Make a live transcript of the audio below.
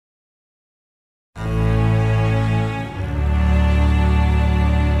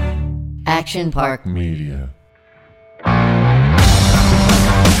Action Park Media.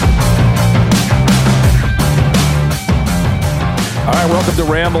 All right, welcome to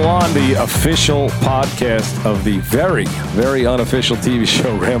Ramble On, the official podcast of the very, very unofficial TV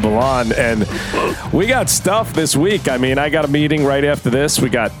show Ramble On. And we got stuff this week. I mean, I got a meeting right after this. We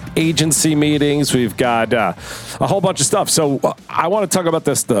got agency meetings. We've got a whole bunch of stuff. So I want to talk about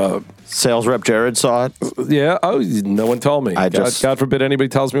this. The sales rep Jared saw it. Yeah. Oh, no one told me. God forbid anybody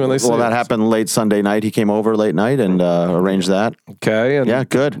tells me when they see it. Well, that happened late Sunday night. He came over late night and arranged that. Okay. And yeah,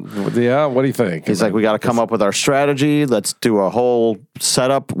 good. Yeah. What do you think? He's like, we got to come up with our strategy. Let's do a whole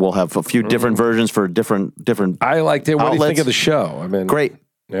setup. We'll have a few different versions for different. I liked it. What outlets. do you think of the show? I mean, great.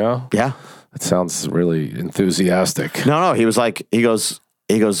 Yeah. Yeah. It sounds really enthusiastic. No. He was like, he goes,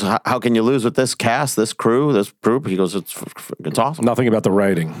 how can you lose with this cast, this crew, this group? He goes, it's awesome. Nothing about the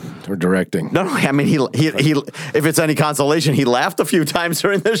writing or directing. No. I mean, he if it's any consolation, he laughed a few times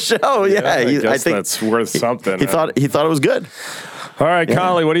during the show. Yeah, I think that's worth something. He thought it was good. All right,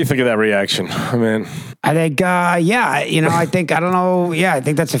 Conley, what do you think of that reaction? I mean, I think, I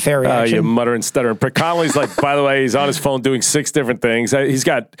think that's a fair reaction. You mutter and stutter. But Conley's like, by the way, he's on his phone doing 6 different things. Conley's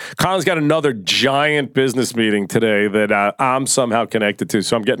got another giant business meeting today that I'm somehow connected to,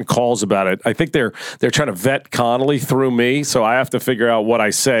 so I'm getting calls about it. I think they're trying to vet Connolly through me, so I have to figure out what I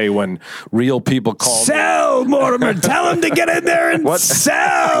say when real people call Sell, Mortimer. Tell him to get in there and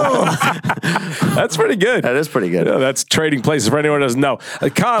sell. That's pretty good. That is pretty good. Yeah, that's Trading Places for anyone who doesn't know.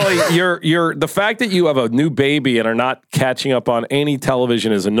 Conley, you're the fact that you have a new baby and are not catching up on any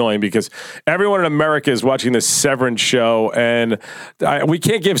television is annoying because everyone in America is watching this Severance show, and we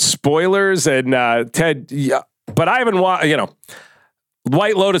can't give spoilers. And Ted, but I haven't watched.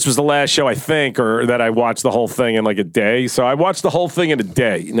 White Lotus was the last show I think, or that I watched the whole thing in like a day. So I watched the whole thing in a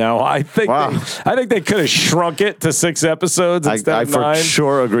day. Now I think they could have shrunk it to 6 episodes instead of 9. I for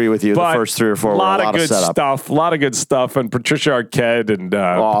sure agree with you. But the first 3 or 4 were a lot of good stuff. A lot of good stuff, and Patricia Arquette and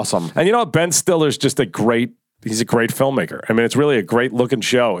awesome. And Ben Stiller's just he's a great filmmaker. I mean, it's really a great looking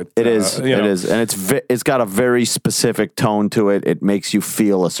show. It is, and it's got a very specific tone to it. It makes you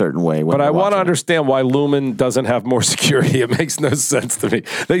feel a certain way. But I want to understand why Lumen doesn't have more security. It makes no sense to me.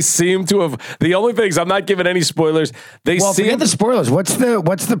 They seem to have the only things. I'm not giving any spoilers. Forget the spoilers. What's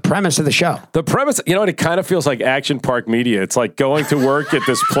the premise of the show? The premise, it kind of feels like Action Park Media. It's like going to work at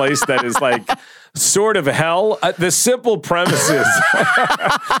this place that is like sort of hell. The simple premise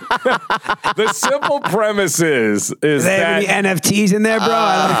is do they have any NFTs in there, bro?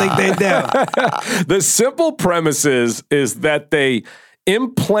 I don't think they do. The simple premise is that they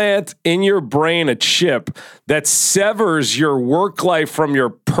implant in your brain a chip that severs your work life from your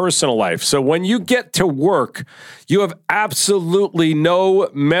personal life. So when you get to work, you have absolutely no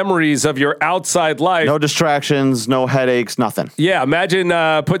memories of your outside life. No distractions, no headaches, nothing. Yeah, imagine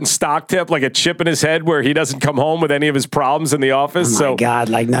putting stock tip, like a chip in his head where he doesn't come home with any of his problems in the office. Oh my God,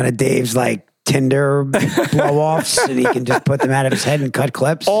 like none of Dave's Tinder blow-offs, and he can just put them out of his head and cut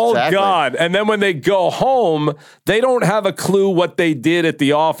clips. Oh, exactly. God. And then when they go home, they don't have a clue what they did at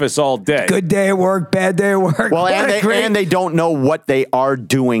the office all day. Good day at work, bad day at work. Well, and they don't know what they are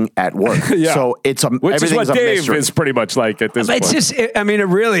doing at work. Yeah. So which is what Dave is pretty much like at this point. It's just, it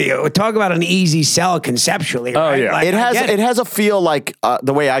really, talk about an easy sell conceptually. Oh, right? yeah. It has a feel like,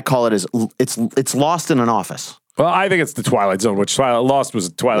 the way I call it is, it's lost in an office. Well, I think it's the Twilight Zone, which Lost was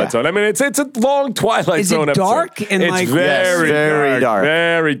a Twilight Zone. I mean, it's a long Twilight Zone episode. Is it dark? It's very dark.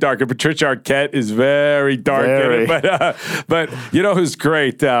 Very dark. And Patricia Arquette is very dark in it. But you know who's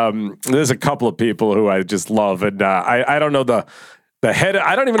great? There's a couple of people who I just love. And I don't know the head.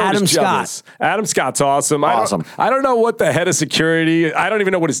 I don't even know what his job is. Adam Scott's awesome. I don't know what the head of security. I don't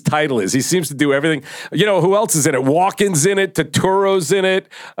even know what his title is. He seems to do everything. Who else is in it? Walken's in it. Turturro's in it.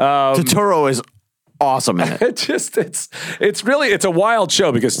 Turturro is awesome in it. It's a wild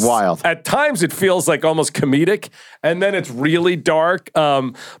show because at times it feels like almost comedic, and then it's really dark.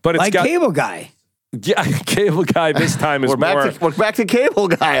 But it's like Cable Guy. Yeah, Cable Guy this time is we're back to Cable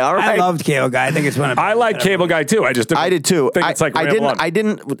Guy. All right. I loved Cable Guy. I think it's one of I like Cable Guy too. I did too. Think it's like I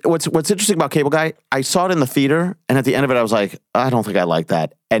didn't. What's interesting about Cable Guy? I saw it in the theater, and at the end of it, I was like, I don't think I like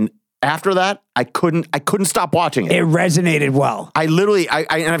that. And after that, I couldn't stop watching it. It resonated well. I literally, and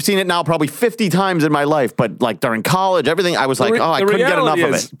I've seen it now probably 50 times in my life, but like during college, everything, I was like, I couldn't get enough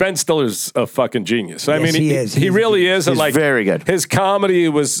of it. Ben Stiller's a fucking genius. I mean, he is. He really is. He's very good. His comedy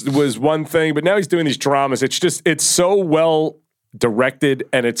was one thing, but now he's doing these dramas. It's so well directed,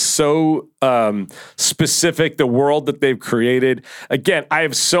 and it's so specific, the world that they've created. Again, I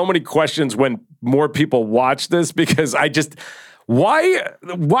have so many questions when more people watch this because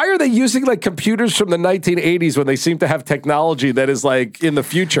Why are they using like computers from the 1980s when they seem to have technology that is like in the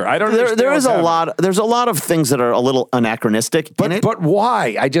future? I don't understand. There's a lot of things that are a little anachronistic in it. But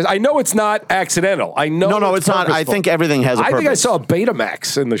why? I know it's not accidental. I know No, it's not. I think everything has a purpose. I think I saw a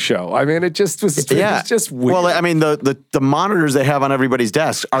Betamax in the show. I mean, it just was. It was just weird. Well, I mean, the monitors they have on everybody's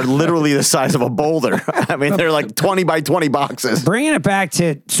desk are literally the size of a boulder. I mean, they're like 20 by 20 boxes. Bringing it back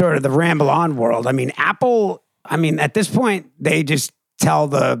to sort of the ramble on world. I mean, Apple. I mean, at this point, they just tell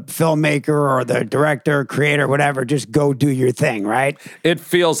the filmmaker or the director, creator, whatever, just go do your thing, right? It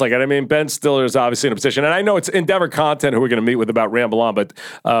feels like it. I mean, Ben Stiller is obviously in a position, and I know it's Endeavor Content who we're going to meet with about Ramble On, but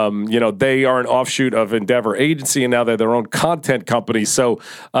they are an offshoot of Endeavor Agency, and now they're their own content company. So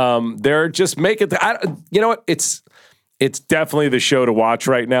they're just making. You know what? It's definitely the show to watch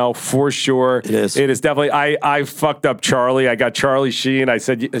right now, for sure. It is. It is definitely. I fucked up Charlie. I got Charlie Sheen. I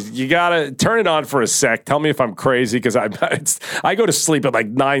said, you got to turn it on for a sec. Tell me if I'm crazy, because I go to sleep at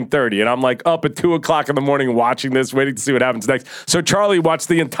like 9:30, and I'm like up at 2 o'clock in the morning watching this, waiting to see what happens next. So Charlie watched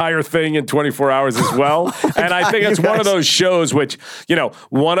the entire thing in 24 hours as well. And I think it's one of those shows which,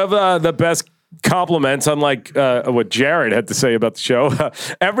 one of the best compliments, unlike what Jared had to say about the show.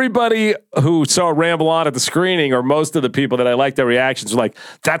 Everybody who saw Ramble On at the screening, or most of the people that I liked their reactions, were like,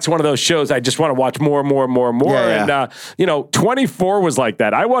 that's one of those shows I just want to watch more and more and more and more. Yeah. And 24 was like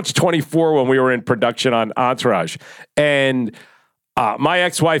that. I watched 24 when we were in production on Entourage, and my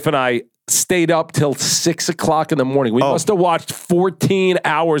ex-wife and I stayed up till 6 o'clock in the morning. We must have watched 14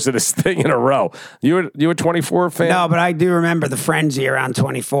 hours of this thing in a row. You a 24 fan? No, but I do remember the frenzy around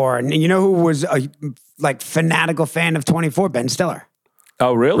 24. And you know who was a fanatical fan of 24? Ben Stiller.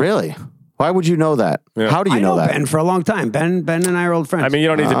 Oh, really? Really? Why would you know that? Yeah. How do you know that? Ben for a long time. Ben and I are old friends. I mean, you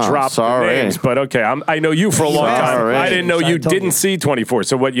don't need to drop the names, but okay. I know you for a long time. I didn't know you didn't see 24.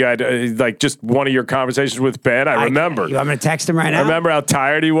 So what, you had just one of your conversations with Ben? I remember. You want me to text him right now? I remember how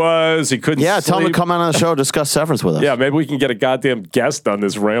tired he was. He couldn't sleep. Tell him to come on the show, discuss Severance with us. Yeah, maybe we can get a goddamn guest on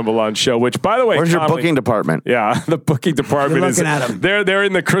this Ramble On show, which, by the way, where's your booking department? Yeah, the booking department is they're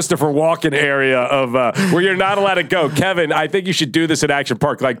in the Christopher Walken area of where you're not allowed to go. Kevin, I think you should do this at Action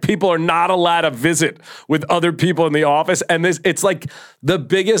Park. Like, people are not allowed to visit with other people in the office, and it's like the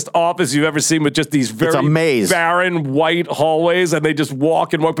biggest office you've ever seen, with just these very barren white hallways, and they just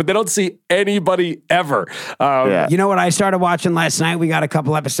walk and walk, but they don't see anybody ever. You know what I started watching last night? We got a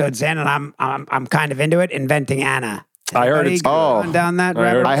couple episodes in, and I'm kind of into it. Inventing Anna. I heard it's down that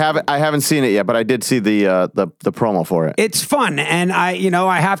road. I haven't seen it yet, but I did see the promo for it. It's fun, and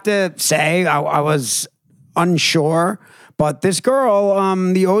I have to say I was unsure. But this girl,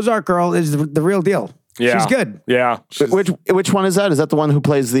 the Ozark girl, is the real deal. Yeah. She's good. Yeah. Which one is that? Is that the one who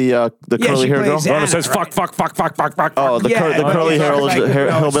plays the curly hair girl? It says fuck. Oh, the curly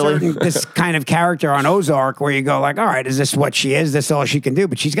hair hillbilly. This kind of character on Ozark, where you go like, all right, is this what she is? This all she can do?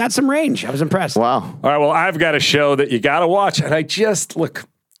 But she's got some range. I was impressed. Wow. All right. Well, I've got a show that you got to watch, and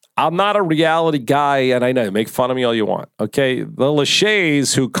I'm not a reality guy, and I know, make fun of me all you want. Okay, the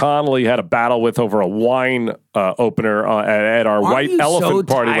Lachey's, who Connolly had a battle with over a wine opener at our White Elephant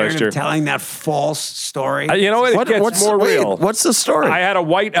party last year. Telling that false story. You know what? It gets more real. What's the story? I had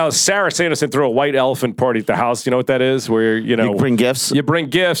a Sarah Sanderson threw a White Elephant party at the house. You know what that is? Where you bring gifts. You bring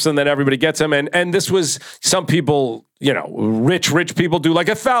gifts, and then everybody gets them. And this was some people. Rich people do like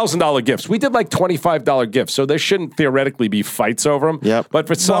 $1,000 gifts. We did like $25 gifts, so there shouldn't theoretically be fights over them. Yep. But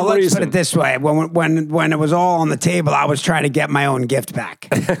for some let's reason, put it this way: when it was all on the table, I was trying to get my own gift back.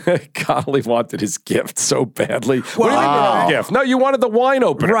 Connolly wanted his gift so badly. What do you mean gift? No, you wanted the wine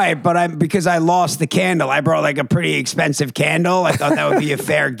opener, right? But because I lost the candle, I brought like a pretty expensive candle. I thought that would be a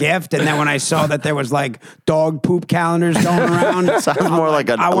fair gift, and then when I saw that there was like dog poop calendars going around, sounds more like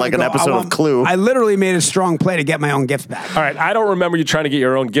an episode of Clue. I literally made a strong play to get my own gift back. All right, I don't remember you trying to get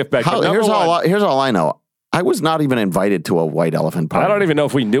your own gift back. Here's all I know. I was not even invited to a White Elephant party. I don't even know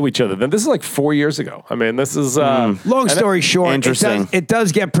if we knew each other then. This is like 4 years ago. I mean, this is... Long story short, interesting. It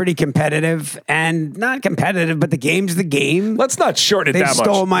does get pretty competitive, and not competitive, but the game's the game. Let's not shorten it that much. They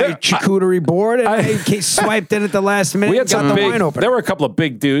stole my charcuterie board, and I swiped it at the last minute. We had some wine opener. There were a couple of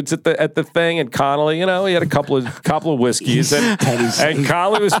big dudes at the thing, and Connolly, he had a couple of whiskeys, and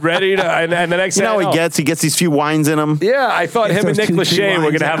Connolly was ready to... And the next thing he gets these few wines in him. Yeah, I thought him and Nick Lachey were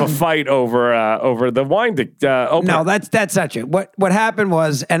going to have a fight over the wine opener. No, that's not true. What happened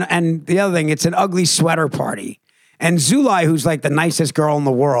was, and the other thing, it's an ugly sweater party. And Zulai, who's like the nicest girl in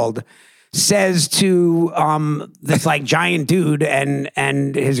the world, says to this like giant dude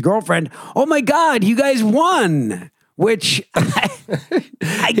and his girlfriend, "Oh my God, you guys won." which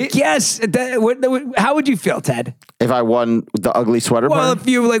I guess, how would you feel, Ted? If I won the ugly sweater Well, party? if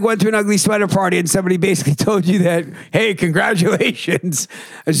you like went to an ugly sweater party and somebody basically told you that, hey, congratulations.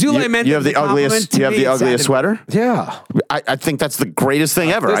 Azulay meant You have it as the a compliment. ugliest. To You have me, the it ugliest sounded- sweater. Yeah. I think that's the greatest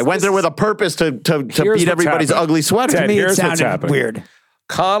thing ever. This- I went this there is- with a purpose to Here's beat what's everybody's happening. ugly sweater. Ted, To me, Here's it what's sounded happening. weird.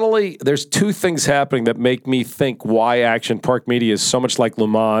 Connolly, there's two things happening that make me think why Action Park Media is so much like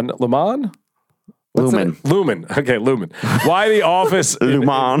Lumen. Lumen? What's Lumen. it? Lumen. Okay, Lumen. Why The Office?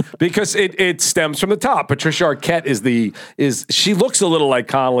 Lumen. Because it stems from the top. Patricia Arquette is she looks a little like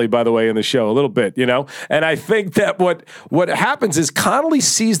Connolly, by the way, in the show, a little bit, you know? And I think that what happens is Connolly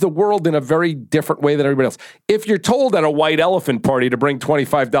sees the world in a very different way than everybody else. If you're told at a white elephant party to bring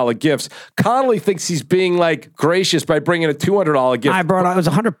 $25 gifts, Connolly thinks he's being like gracious by bringing a $200 gift. I brought out, it was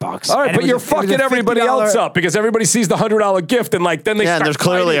 $100. All right, And it but was you're it was fucking a everybody $50 else up because everybody sees the $100 gift and like then they Yeah, and start there's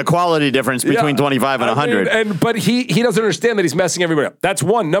clearly fighting. a quality difference between 25 and 100. But he doesn't understand that he's messing everybody up. That's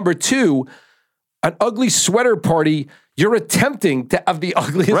one. Number two, an ugly sweater party. You're attempting to have the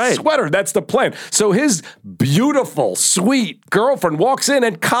ugliest sweater. That's the plan. So his beautiful, sweet girlfriend walks in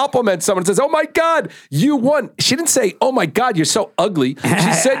and compliments someone and says, "Oh my God, you won." She didn't say, "Oh my God, you're so ugly."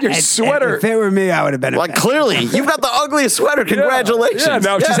 She said your sweater. If it were me, I would have been Like, clearly, you've got the ugliest sweater. Congratulations. Yeah,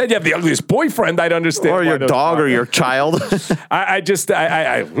 no, she said you have the ugliest boyfriend. I'd understand. Or why your those dog or are. your child.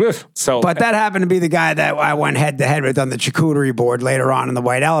 So. But that happened to be the guy that I went head to head with on the charcuterie board later on in the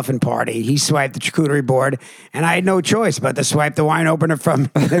White Elephant party. He swiped the charcuterie board, and I had no choice but to swipe the wine opener from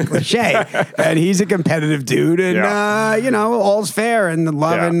Nick Lachey. And he's a competitive dude, and you know, all's fair and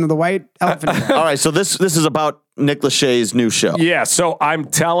loving the White Elephant. All right, so this is about Nick Lachey's new show. Yeah, so I'm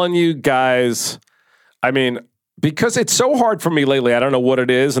telling you guys, I mean, because it's so hard for me lately, I don't know what it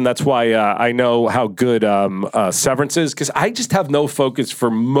is, and that's why I know how good Severance is, because I just have no focus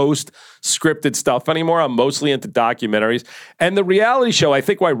for most scripted stuff anymore. I'm mostly into documentaries. And the reality show, I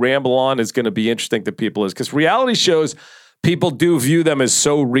think why Ramble On is going to be interesting to people is because reality shows, people do view them as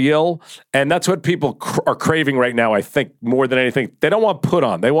so real, and that's what people are craving right now, I think, more than anything. They don't want put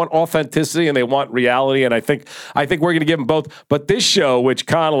on. They want authenticity, and they want reality, and I think we're going to give them both. But this show, which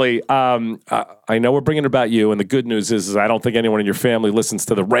Connolly, I know we're bringing it about you, and the good news is I don't think anyone in your family listens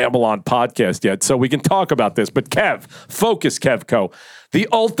to the Ramble On podcast yet, so we can talk about this. But focus, Kevco. The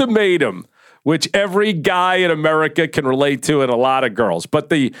Ultimatum, which every guy in America can relate to, and a lot of girls. But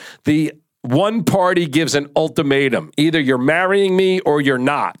the one party gives an ultimatum. Either you're marrying me or you're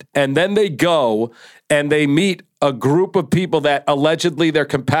not. And then they go and they meet a group of people that allegedly they're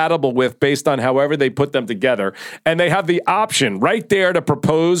compatible with based on however they put them together. And they have the option right there to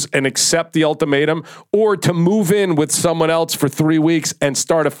propose and accept the ultimatum or to move in with someone else for 3 weeks and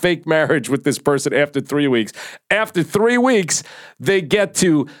start a fake marriage with this person after 3 weeks. After 3 weeks, they get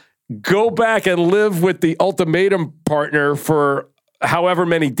to go back and live with the ultimatum partner for however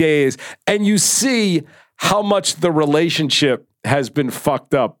many days, and you see how much the relationship has been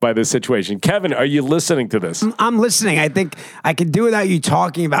fucked up by this situation. Kevin, are you listening to this? I'm listening. I think I could do without you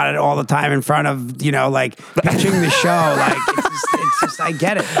talking about it all the time in front of, you know, like pitching the show. Like it's just I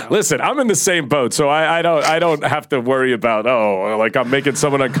get it. Though. Listen, I'm in the same boat, so I don't have to worry about like I'm making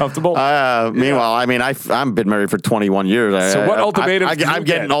someone uncomfortable. Meanwhile, I mean, I've been married for 21 years. So what ultimatums do you I'm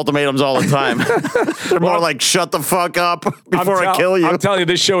getting get? ultimatums all the time. They're more like, shut the fuck up before I kill you. I'm telling you,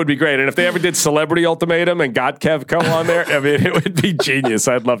 this show would be great. And if they ever did Celebrity Ultimatum and got Kevco on there, I mean, it would be genius.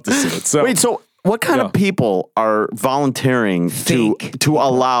 I'd love to see it. So Wait, so what kind of people are volunteering to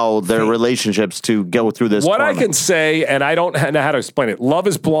allow their relationships to go through this? What torment? I can say, and I don't know how to explain it, Love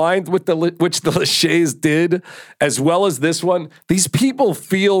is Blind, which the Lachey's did, as well as this one, these people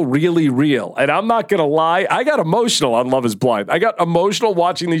feel really real. And I'm not going to lie, I got emotional on Love is Blind. I got emotional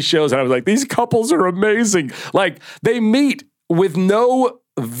watching these shows, and I was like, these couples are amazing. Like, they meet with no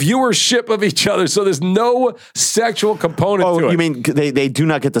viewership of each other, so there's no sexual component to it. Oh, you mean they do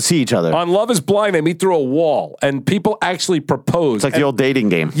not get to see each other? On Love is Blind, they meet through a wall, and people actually propose. It's like the old dating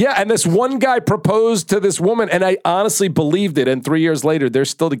game. Yeah, and this one guy proposed to this woman, and I honestly believed it. And 3 years later, they're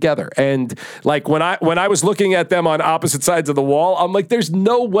still together. And like when I was looking at them on opposite sides of the wall, I'm like, there's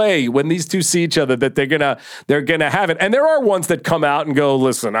no way when these two see each other that they're gonna have it. And there are ones that come out and go,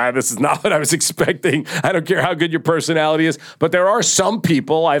 listen, this is not what I was expecting. I don't care how good your personality is, but there are some people.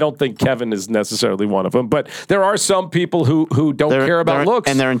 I don't think Kevin is necessarily one of them, but there are some people who don't care about looks,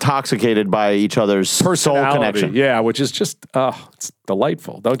 and they're intoxicated by each other's soul connection. Yeah, which is just it's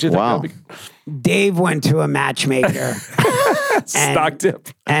delightful, don't you think? Wow. Dave went to a matchmaker. Stock tip.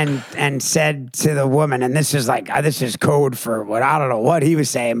 And said to the woman, and this is code for what I don't know what he was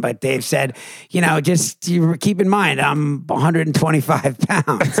saying, but Dave said, you know, just you keep in mind, I'm 125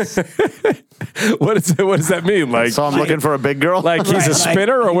 pounds. What does that mean? Like, So I'm looking for a big girl. like he's a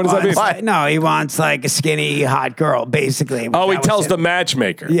spinner, or what does that mean? No, he wants like a skinny, hot girl, basically. Oh, he That was tells it. the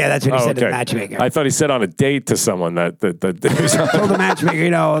matchmaker. Yeah, that's what he said to the okay. matchmaker. I thought he said on a date to someone that Told the matchmaker,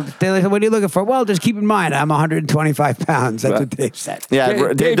 they said, what are you looking for? Well, just keep in mind, I'm 125 pounds. That's what Dave said. Yeah,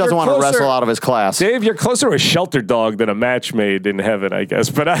 Dave, Dave doesn't you're want to closer. wrestle out of his class. Dave, you're closer to a shelter dog than a match made in heaven, I guess.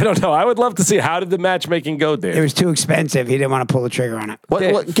 But I don't know. I would love to see, how did the matchmaking go, Dave? It was too expensive. He didn't want to pull the trigger on it.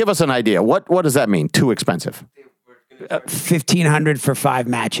 What, give us an idea. What does that mean? Too expensive. 1,500 for 5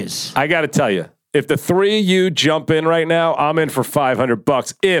 matches. I got to tell you, if the three of you jump in right now, I'm in for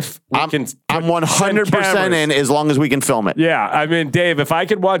 $500. If we can, I'm 100% in as long as we can film it. Yeah, I mean, Dave, if I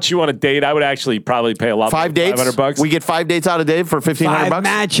could watch you on a date, I would actually probably pay a lot. 5 more, dates. $500. We get 5 dates out of Dave for $1,500. 5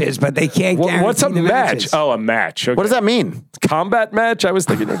 matches, but they can't guarantee What's a the match? matches. Oh, a match. Okay. What does that mean? Combat match? I was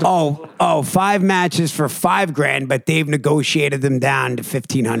thinking. 5 matches for $5,000, but Dave negotiated them down to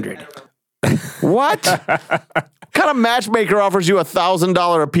 1,500. What? What kind of matchmaker offers you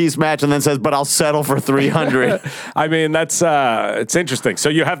 $1,000 a piece match and then says, "But I'll settle for 300"? I mean, that's it's interesting. So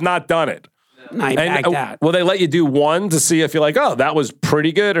you have not done it. No, he backed out. Will they let you do one to see if you're like, oh, that was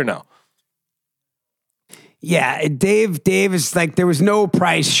pretty good, or no? Yeah, Dave is like, there was no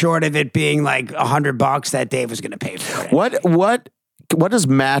price short of it being like $100 that Dave was going to pay for it. What does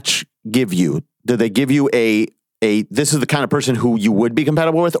match give you? Do they give you a this is the kind of person who you would be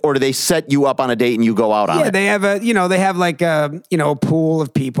compatible with, or do they set you up on a date and you go out on it? Yeah, they have they have like a pool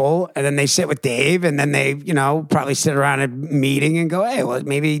of people, and then they sit with Dave, and then they, probably sit around a meeting and go, hey, well,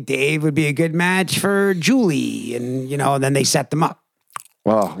 maybe Dave would be a good match for Julie, and and then they set them up.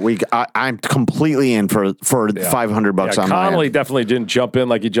 Well, I'm completely in for $500 on my Connolly end. definitely didn't jump in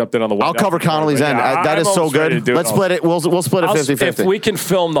like he jumped in on the way. I'll cover Connolly's end. That is so good. Let's split it. We'll split it 50-50. If we can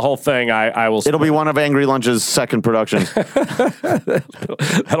film the whole thing, I will. It'll be one of Angry Lunch's second production.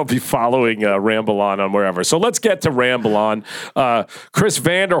 That'll be following Ramble On wherever. So let's get to Ramble On. Chris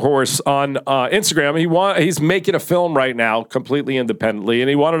Vanderhorst on Instagram. He's making a film right now, completely independently, and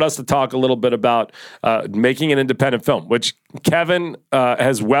he wanted us to talk a little bit about making an independent film, which Kevin,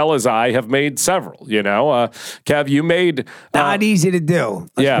 as well as I, have made several. Kev, you made Not easy to do.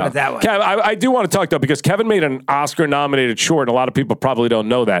 Let's put it that way. Kev, I do want to talk though, because Kevin made an Oscar-nominated short, and a lot of people probably don't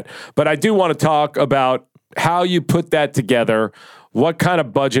know that. But I do want to talk about how you put that together, what kind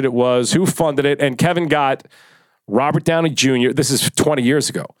of budget it was, who funded it, and Kevin got Robert Downey Jr. This is 20 years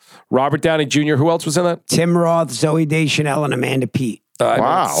ago. Robert Downey Jr. Who else was in that? Tim Roth, Zooey Deschanel, and Amanda Peet.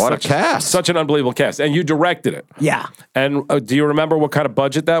 Wow, what a cast. Such an unbelievable cast. And you directed it. Yeah. And do you remember what kind of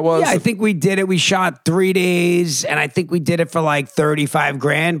budget that was? Yeah, I think we did it. We shot 3 days, and I think we did it for like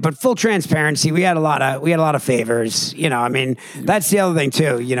 $35,000. But full transparency, we had a lot of favors. That's the other thing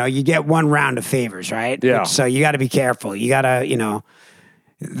too. You get one round of favors, right? Yeah. So you got to be careful. You got to,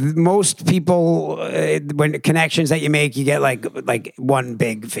 most people, when connections that you make, you get like one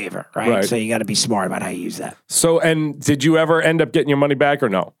big favor, right? So you got to be smart about how you use that. So, and did you ever end up getting your money back or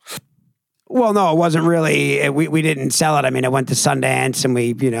no? Well, no, it wasn't really. We didn't sell it. I mean, it went to Sundance and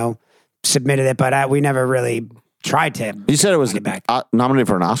we, submitted it, but we never really tried to. You said it was back. Nominated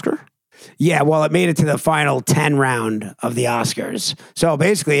for an Oscar? Yeah, well, it made it to the final 10 round of the Oscars. So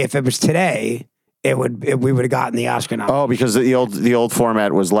basically, if it was today, we would have gotten the Oscar nomination. Oh, because the old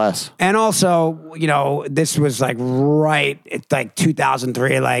format was less. And also, this was like it's like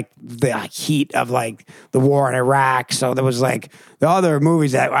 2003, like the heat of like the war in Iraq. So there was like the other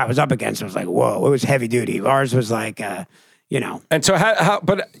movies that I was up against. It was like, whoa, it was heavy duty. Ours was like, And so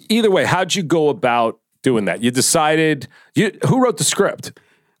but either way, how'd you go about doing that? You decided, who wrote the script?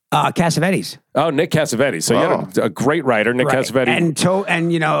 Cassavetes. Oh, Nick Cassavetes. So you had a great writer, Nick Cassavetes.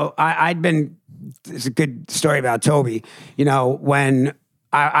 And I'd been, it's a good story about Toby. When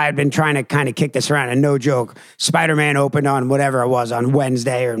I had been trying to kind of kick this around, and no joke, Spider-Man opened on whatever it was, on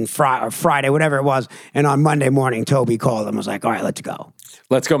Wednesday or Friday, whatever it was. And on Monday morning, Toby called and was like, all right, let's go.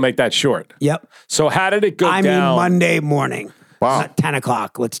 Let's go make that short. Yep. So how did it go down? I mean, Monday morning. Wow. It's 10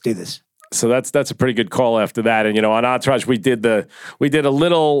 o'clock. Let's do this. So that's a pretty good call after that. And, on Entourage, we did a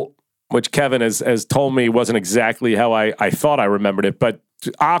little, which Kevin has told me wasn't exactly how I thought I remembered it, but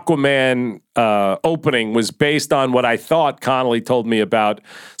Aquaman opening was based on what I thought Connolly told me about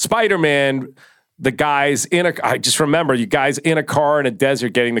Spider-Man. The guys I just remember you guys in a car in a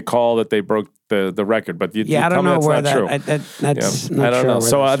desert getting the call that they broke the record. But you I don't know that's where not true. that's I not don't know. sure.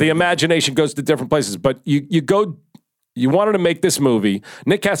 So the imagination goes to different places. But you wanted to make this movie.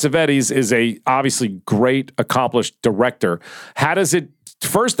 Nick Cassavetes is a obviously great, accomplished director. How does it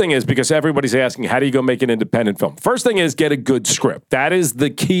first thing is, because everybody's asking, how do you go make an independent film? First thing is get a good script. That is the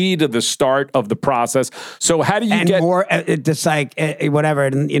key to the start of the process. So how do you get more? Just like whatever,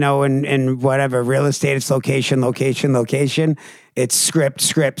 in whatever real estate, it's location. It's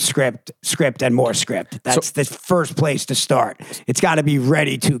script, and more script. That's the first place to start. It's got to be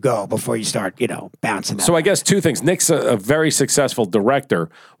ready to go before you start, bouncing. So I guess two things. Nick's a very successful director.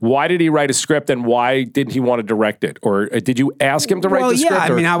 Why did he write a script, and why didn't he want to direct it? Or did you ask him to write the script?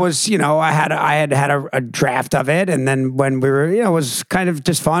 Yeah, I mean, I was, I had a draft of it, and then when we were, it was kind of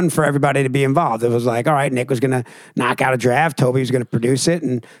just fun for everybody to be involved. It was like, all right, Nick was going to knock out a draft. Toby was going to produce it,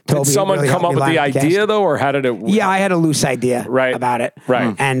 and Toby did someone really come up with the idea though, or how did it? Yeah, I had a loose idea. About it.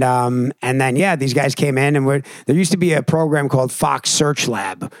 Right. And then these guys came in, and there used to be a program called Fox Search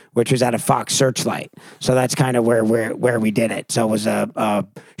Lab, which was at a Fox Searchlight. So that's kind of where we did it. So it was a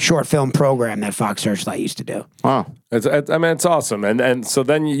short film program that Fox Searchlight used to do. Wow. It's awesome. And so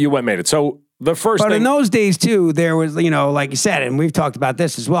then you went and made it. So the first But thing, in those days too, there was, like you said, and we've talked about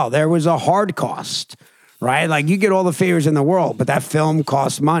this as well, there was a hard cost. Right? Like you get all the favors in the world, but that film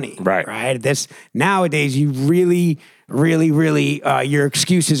costs money. Right? Nowadays, you really, your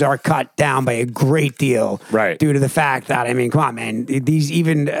excuses are cut down by a great deal. Right. Due to the fact that, I mean, come on, man, these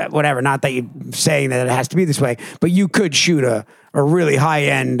even, whatever, not that you're saying that it has to be this way, but you could shoot a really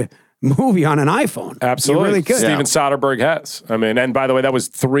high-end movie on an iPhone. Absolutely. You really could. Steven Soderbergh has. I mean, and by the way, that was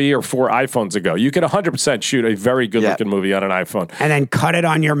 3 or 4 iPhones ago. You could 100% shoot a very good looking movie on an iPhone. And then cut it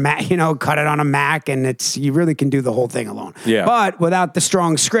on your Mac, cut it on a Mac, and you really can do the whole thing alone. Yeah. But without the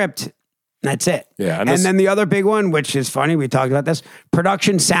strong script, that's it. Yeah. And then the other big one, which is funny, we talked about this,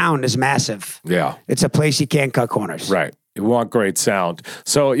 production sound is massive. Yeah. It's a place you can't cut corners. Right. You want great sound.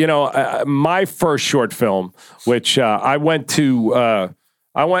 So, my first short film, which I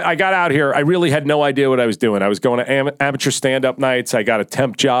got out here. I really had no idea what I was doing. I was going to amateur stand-up nights. I got a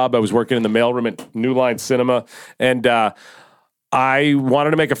temp job. I was working in the mailroom at New Line Cinema. And I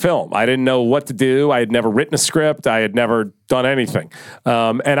wanted to make a film. I didn't know what to do. I had never written a script. I had never done anything.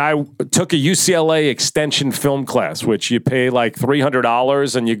 And I took a UCLA extension film class, which you pay like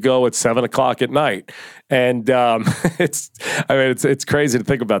 $300 and you go at 7:00 at night. And it's crazy to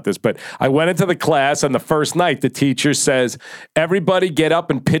think about this, but I went into the class, and the first night the teacher says, everybody get up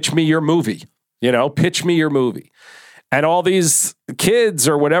and pitch me your movie. Pitch me your movie. And all these kids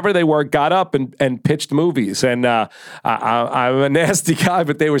or whatever they were got up and pitched movies. And I'm a nasty guy,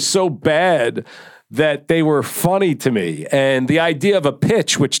 but they were so bad that they were funny to me. And the idea of a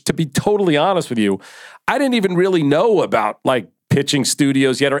pitch, which, to be totally honest with you, I didn't even really know about, like, pitching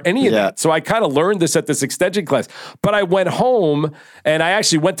studios yet or any of that. So I kind of learned this at this extension class. But I went home, and I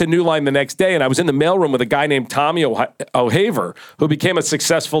actually went to New Line the next day, and I was in the mailroom with a guy named Tommy O'Haver, who became a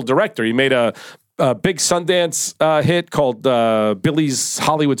successful director. He made a big Sundance hit called Billy's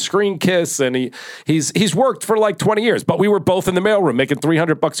Hollywood Screen Kiss, and he's worked for like 20 years. But we were both in the mailroom making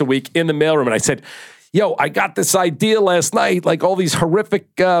 $300 a week in the mailroom, and I said, "Yo, I got this idea last night, like all these horrific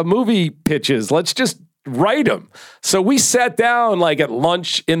movie pitches. Let's just write them." So we sat down like at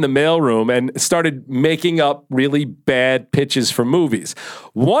lunch in the mailroom and started making up really bad pitches for movies.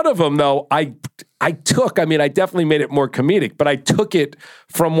 One of them, though, I definitely made it more comedic, but I took it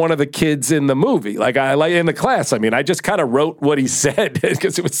from one of the kids in the movie, like in the class. I just kind of wrote what he said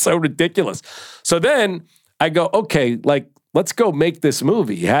because it was so ridiculous. So then I go, okay, like, let's go make this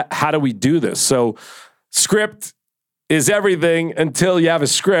movie. How do we do this? So script is everything until you have a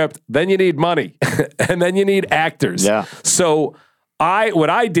script. Then you need money, and then you need actors. Yeah. So what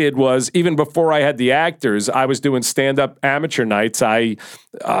I did was, even before I had the actors, I was doing stand-up amateur nights. I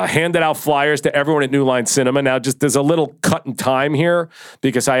handed out flyers to everyone at New Line Cinema. Now, just there's a little cut in time here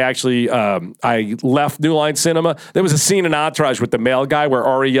because I actually I left New Line Cinema. There was a scene in Entourage with the mail guy where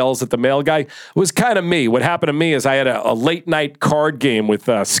Ari yells at the mail guy. It was kind of me. What happened to me is I had a late-night card game with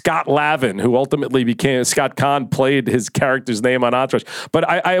Scott Lavin, who ultimately became Scott Kahn, played his character's name on Entourage. But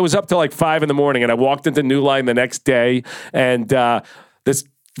I was up till like 5 a.m, and I walked into New Line the next day, and this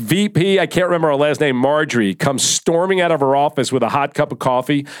VP, I can't remember her last name, Marjorie, comes storming out of her office with a hot cup of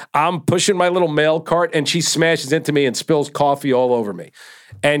coffee. I'm pushing my little mail cart, and she smashes into me and spills coffee all over me.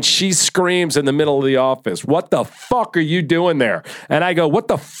 And she screams in the middle of the office, "What the fuck are you doing there?" And I go, "What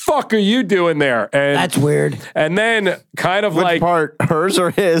the fuck are you doing there?" And that's weird. And then kind of Which like part, hers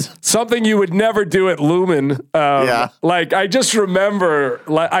or his? Something you would never do at Lumen. Like, I just remember,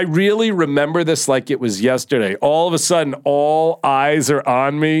 like, I really remember this like it was yesterday. All of a sudden, all eyes are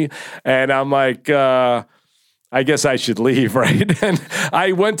on me, and I'm like, I guess I should leave, right? And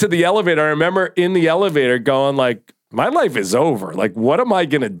I went to the elevator. I remember in the elevator going like, my life is over. Like, what am I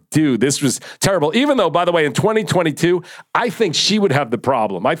going to do? This was terrible. Even though, by the way, in 2022, I think she would have the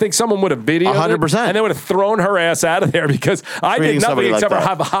problem. I think someone would have videoed 100%. it, and they would have thrown her ass out of there because I did nothing except for like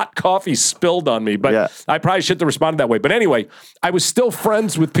have hot coffee spilled on me. But I probably shouldn't have responded that way. But anyway, I was still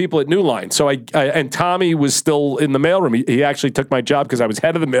friends with people at New Line. So and Tommy was still in the mailroom. He actually took my job because I was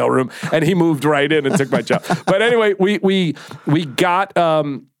head of the mailroom, and he moved right in and took my job. But anyway, we got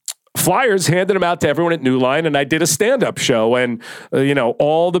flyers, handed them out to everyone at New Line, and I did a stand-up show, and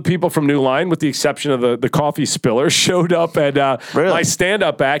all the people from New Line, with the exception of the coffee spiller, showed up at my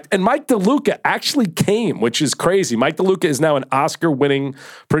stand-up act, and Mike DeLuca actually came, which is crazy. Mike DeLuca is now an Oscar-winning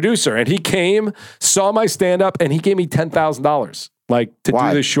producer, and he came, saw my stand-up, and he gave me $10,000. Like to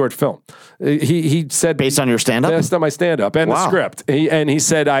do this short film. He said based on your stand-up? Based on my stand-up and the script. He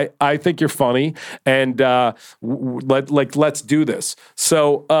said, I think you're funny, and let's do this.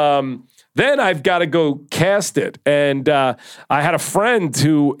 So then I've got to go cast it. And I had a friend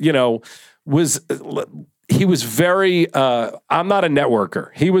who, he was very, I'm not a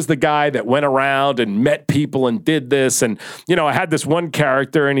networker. He was the guy that went around and met people and did this. And, I had this one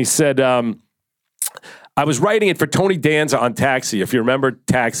character, and he said, I was writing it for Tony Danza on Taxi, if you remember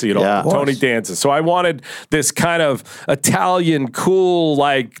Taxi at all. Yeah, Tony Danza. So I wanted this kind of Italian, cool,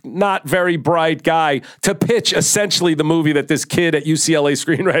 like not very bright guy to pitch essentially the movie that this kid at UCLA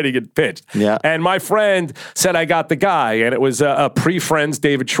screenwriting had pitched. Yeah. And my friend said I got the guy, and it was a pre-Friends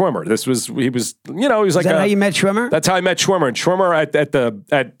David Schwimmer. He was like, is that how you met Schwimmer? That's how I met Schwimmer. And Schwimmer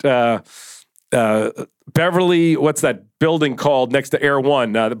at Beverly, what's that building called next to Air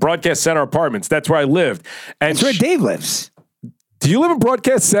One? The Broadcast Center Apartments. That's where I lived. And that's where Dave lives. Do you live in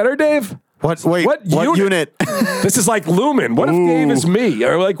Broadcast Center, Dave? What unit? This is like Lumen. What if Dave is me?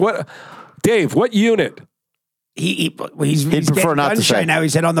 Or like what? Dave, what unit? He'd prefer not to say. Now he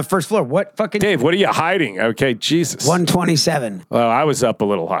said on the first floor. What fucking Dave? What are you hiding? Okay, Jesus. 127. Well, I was up a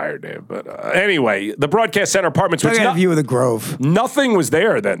little higher, Dave. But anyway, the Broadcast Center Apartments. Look at a view of the Grove. Nothing was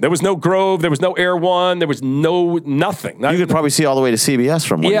there then. There was no Grove. There was no Air One. There was nothing. You could probably see all the way to CBS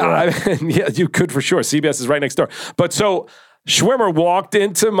from where you're at. Yeah, you could for sure. CBS is right next door. But so Schwimmer walked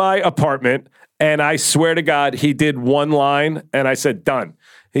into my apartment, and I swear to God, he did one line, and I said, done.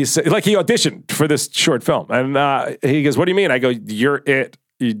 He said, like, he auditioned for this short film. And he goes, what do you mean? I go, you're it.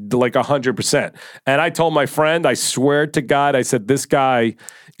 Like 100%. And I told my friend, I swear to God, I said, this guy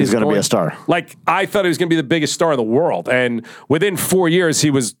is going to be a star. Like, I thought he was going to be the biggest star in the world. And within 4 years, he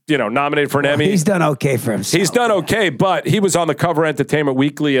was, nominated for an Emmy. He's done okay for himself. He's done okay, but he was on the cover of Entertainment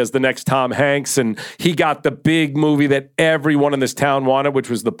Weekly as the next Tom Hanks. And he got the big movie that everyone in this town wanted, which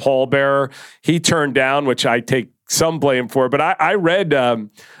was The Pallbearer. He turned down, which I take some blame for, but I read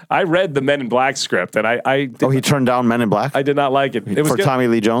the Men in Black script, and he turned down Men in Black? I did not like it. It was for Tommy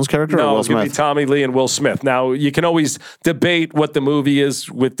Lee Jones' character no, or Will it was going to Smith? be Tommy Lee and Will Smith. Now, you can always debate what the movie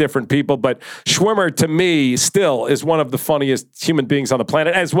is with different people, but Schwimmer, to me, still is one of the funniest human beings on the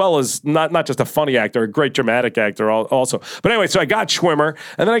planet, as well as not just a funny actor, a great dramatic actor also. But anyway, so I got Schwimmer,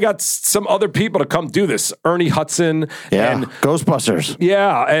 and then I got some other people to come do this. Ernie Hudson. Yeah, and Ghostbusters.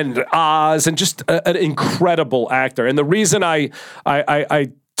 Yeah, and Oz, and just an incredible actor. And the reason I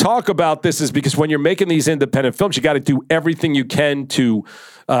talk about this is because when you're making these independent films, you got to do everything you can to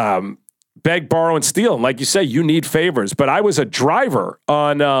beg, borrow, and steal. And like you say, you need favors. But I was a driver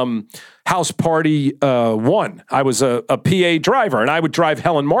on House Party 1. I was a PA driver, and I would drive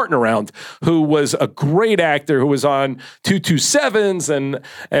Helen Martin around, who was a great actor who was on 227s and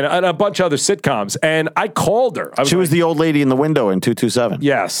a bunch of other sitcoms. And I called her. She was the old lady in the window in 227.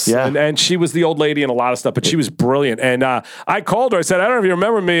 Yes. Yeah. And she was the old lady in a lot of stuff, but she was brilliant. And I called her. I said, I don't know if you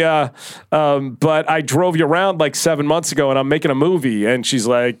remember me, but I drove you around like 7 months ago, and I'm making a movie. And she's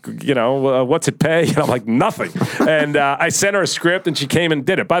like, what's it pay? And I'm like, nothing. And I sent her a script, and she came and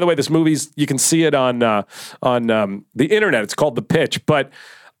did it. By the way, this movie's, you can see it on the internet. It's called The Pitch. But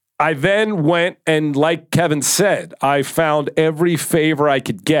I then went and, like Kevin said, I found every favor I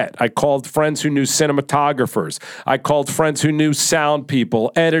could get. I called friends who knew cinematographers. I called friends who knew sound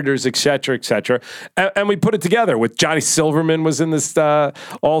people, editors, et cetera, et cetera. And we put it together with Johnny Silverman was in this also.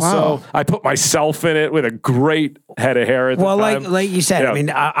 Wow. I put myself in it with a great head of hair at the time. Like you said, I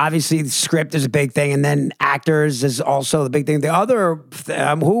mean, obviously the script is a big thing, and then actors is also the big thing. The other,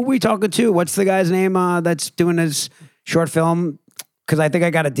 who are we talking to? What's the guy's name that's doing his short film? Because I think I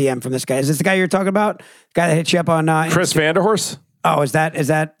got a DM from this guy. Is this the guy you're talking about? The guy that hit you up on Chris Vanderhorst? Oh, is that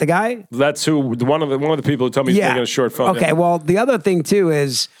the guy? That's who one of the people who told me he's making a short film. Okay, well, the other thing too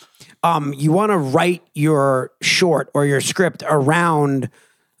is you want to write your short or your script around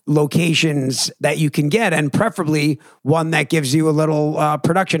locations that you can get, and preferably one that gives you a little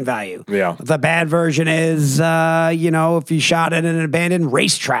production value. Yeah. The bad version is, if you shot at an abandoned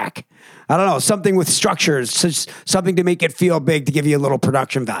racetrack. I don't know, something with structures, something to make it feel big to give you a little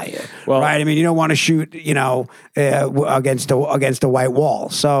production value, right? I mean, you don't want to shoot, against a white wall.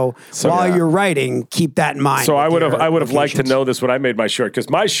 So while you're writing, keep that in mind. So I would have liked to know this when I made my short, because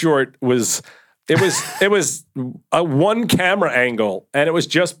my short was a one camera angle, and it was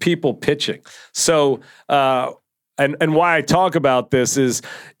just people pitching. So and why I talk about this is,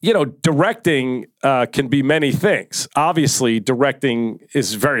 directing can be many things. Obviously, directing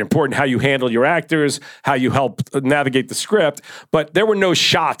is very important, how you handle your actors, how you help navigate the script. But there were no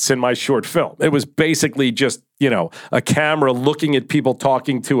shots in my short film. It was basically just, a camera looking at people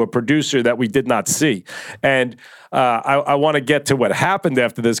talking to a producer that we did not see. And I want to get to what happened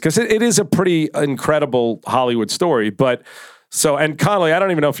after this, because it is a pretty incredible Hollywood story. But and Connolly, I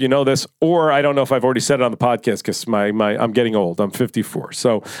don't even know if you know this, or I don't know if I've already said it on the podcast, because I'm getting old. I'm 54.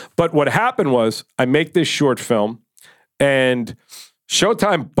 But what happened was I make this short film, and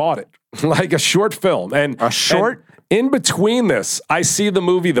Showtime bought it like a short film. And a short. And in between this, I see the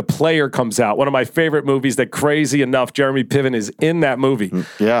movie The Player comes out, one of my favorite movies. That crazy enough, Jeremy Piven is in that movie.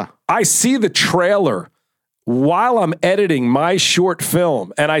 Yeah, I see the trailer while I'm editing my short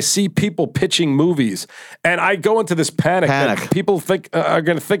film, and I see people pitching movies, and I go into this panic. That people are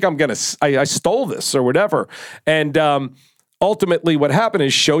going to think I stole this or whatever. And ultimately, what happened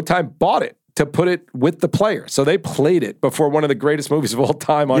is Showtime bought it to put it with The Player, so they played it before one of the greatest movies of all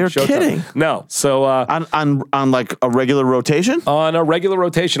time on Showtime. You're kidding? No, so on like a regular rotation. On a regular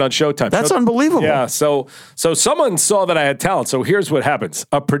rotation on Showtime. That's unbelievable. Yeah. So someone saw that I had talent. So here's what happens: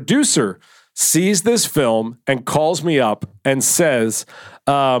 a producer sees this film and calls me up and says,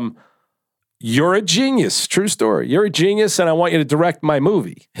 you're a genius. True story. You're a genius, and I want you to direct my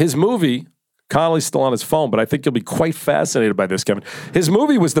movie. His movie, Connolly's still on his phone, but I think you'll be quite fascinated by this, Kevin. His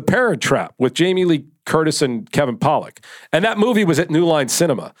movie was The Parent Trap with Jamie Lee Curtis and Kevin Pollak. And that movie was at New Line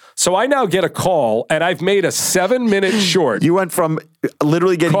Cinema. So I now get a call, and I've made a 7-minute short. You went from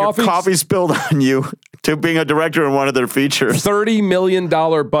literally getting your coffee spilled on you to being a director in one of their features. $30 million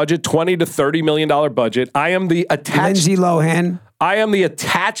budget, $20 to $30 million budget. I am the attached Lindsay Lohan. I am the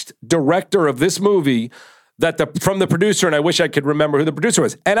attached director of this movie from the producer, and I wish I could remember who the producer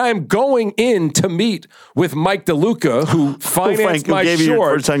was. And I am going in to meet with Mike DeLuca, who financed my gave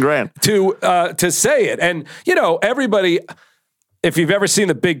short, you for $10,000 to say it. And everybody, if you've ever seen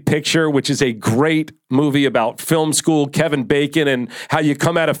The Big Picture, which is a great movie about film school, Kevin Bacon, and how you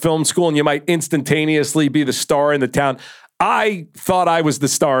come out of film school and you might instantaneously be the star in the town. I thought I was the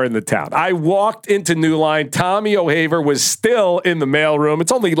star in the town. I walked into New Line. Tommy O'Haver was still in the mailroom.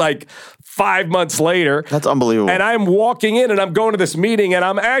 It's only like 5 months later. That's unbelievable. And I'm walking in and I'm going to this meeting, and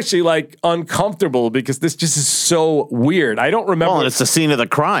I'm actually like uncomfortable because this just is so weird. I don't remember. Well, it's the scene of the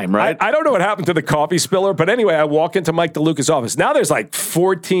crime, right? I don't know what happened to the coffee spiller, but anyway, I walk into Mike DeLuca's office. Now there's like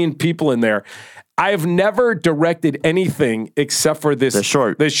 14 people in there. I've never directed anything except for this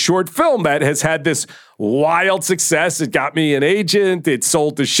short film that has had this wild success. It got me an agent. It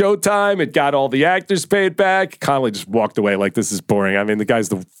sold to Showtime. It got all the actors paid back. Connolly just walked away like, this is boring. I mean, the guy's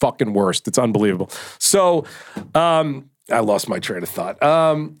the fucking worst. It's unbelievable. So, I lost my train of thought.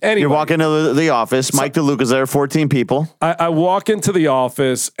 Anyway. You walk into the office. Mike DeLuca's there, 14 people. I walk into the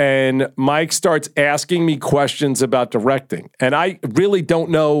office, and Mike starts asking me questions about directing. And I really don't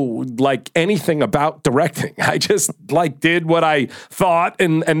know like anything about directing. I just like did what I thought,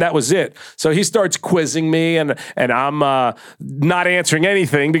 and that was it. So he starts quizzing me, and I'm not answering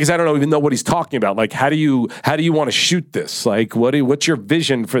anything because I don't even know what he's talking about. Like, how do you want to shoot this? Like, what's your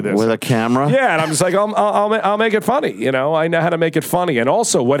vision for this? With a camera? Yeah, and I'm just like, I'll make it funny, I know how to make it funny. And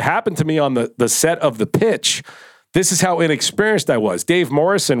also, what happened to me on the set of The Pitch, this is how inexperienced I was. Dave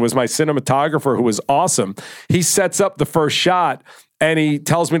Morrison was my cinematographer, who was awesome. He sets up the first shot, and he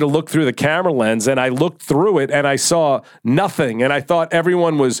tells me to look through the camera lens, and I looked through it, and I saw nothing, and I thought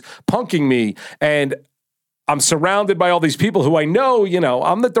everyone was punking me, and I'm surrounded by all these people who I know,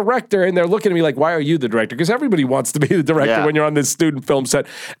 I'm the director, and they're looking at me like, why are you the director? Because everybody wants to be the director when you're on this student film set.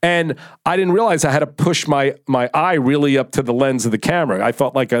 And I didn't realize I had to push my eye really up to the lens of the camera. I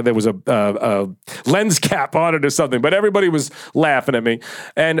thought like there was a lens cap on it or something, but everybody was laughing at me.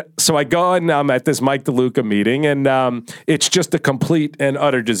 And so I go and I'm at this Mike DeLuca meeting, and it's just a complete and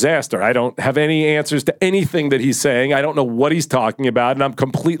utter disaster. I don't have any answers to anything that he's saying. I don't know what he's talking about, and I'm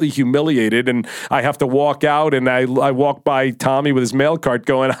completely humiliated, and I have to walk out. And I walk by Tommy with his mail cart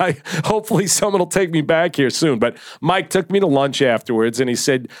going, hopefully someone will take me back here soon. But Mike took me to lunch afterwards, and he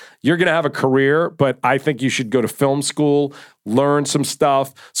said, you're going to have a career, but I think you should go to film school, learn some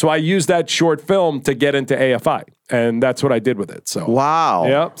stuff. So I used that short film to get into AFI. And that's what I did with it. So wow.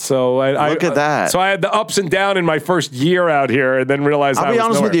 Yeah. So Look at that. So I had the ups and downs in my first year out here, and then realized I'll be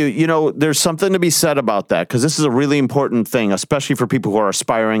honest with you. You know, there's something to be said about that, because this is a really important thing, especially for people who are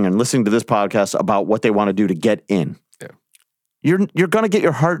aspiring and listening to this podcast about what they want to do to get in. Yeah. You're going to get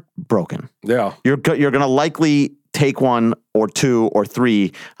your heart broken. Yeah. You're going to likely take 1 or 2 or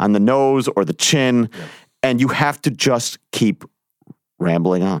 3 on the nose or the chin, and you have to just keep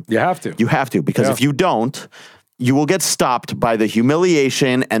rambling on. You have to. You have to, because if you don't, you will get stopped by the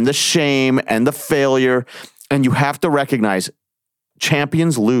humiliation and the shame and the failure. And you have to recognize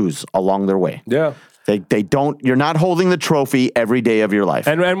champions lose along their way. Yeah. They don't, you're not holding the trophy every day of your life.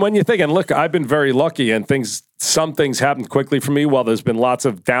 And when you think, and look, I've been very lucky, and some things happened quickly for me. Well, there's been lots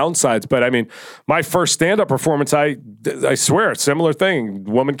of downsides, but I mean, my first stand-up performance, I swear, similar thing.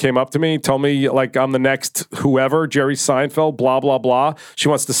 Woman came up to me, told me like I'm the next whoever, Jerry Seinfeld, blah, blah, blah. She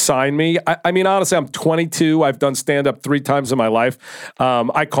wants to sign me. I mean, honestly, I'm 22. I've done stand-up 3 times in my life.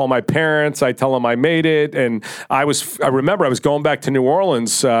 I call my parents. I tell them I made it. And I remember I was going back to New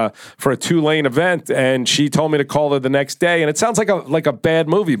Orleans for a Tulane event, and she told me to call her the next day. And it sounds like a bad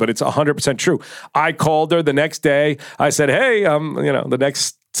movie, but it's 100% true. I called her the next day. I said, hey, the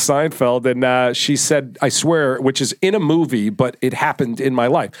next Seinfeld. And she said, I swear, which is in a movie, but it happened in my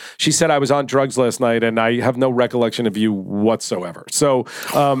life. She said, I was on drugs last night and I have no recollection of you whatsoever. So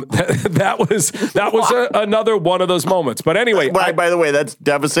that was another one of those moments. But anyway. By the way, that's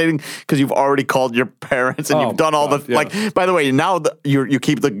devastating, because you've already called your parents and you've done all by the way, now you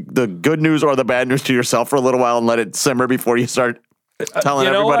keep the good news or the bad news to yourself for a little while and let it simmer before you start telling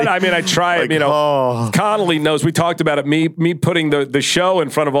everybody. What? I mean, I try it. Connolly knows. We talked about it. Me putting the show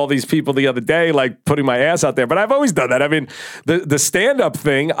in front of all these people the other day, like putting my ass out there. But I've always done that. I mean, the stand up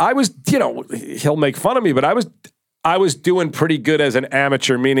thing. I was, he'll make fun of me, but I was doing pretty good as an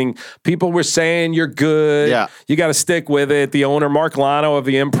amateur, meaning people were saying you're good. Yeah. You got to stick with it. The owner, Mark Lano of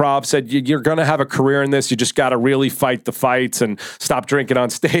the Improv, said you're going to have a career in this. You just got to really fight the fights and stop drinking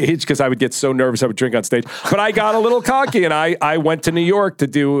on stage, because I would get so nervous I would drink on stage. But I got a little cocky, and I went to New York to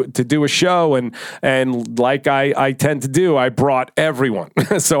do a show, and like I tend to do, I brought everyone.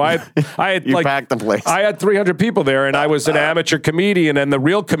 So I had you packed the place. I had 300 people there, and I was an amateur comedian, and the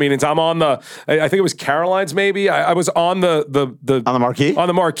real comedians. I'm on I think it was Caroline's maybe. I was on the marquee? On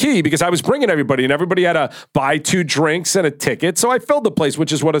the marquee, because I was bringing everybody, and everybody had to buy 2 drinks and a ticket. So I filled the place,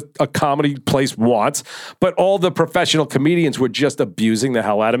 which is what a comedy place wants. But all the professional comedians were just abusing the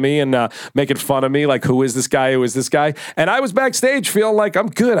hell out of me and making fun of me, like, who is this guy? Who is this guy? And I was backstage feeling like, I'm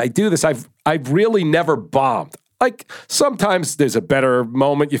good. I do this. I've really never bombed. Like, sometimes there's a better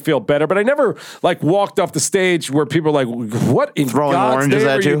moment, you feel better, but I never walked off the stage where people are like, what in throwing God's oranges name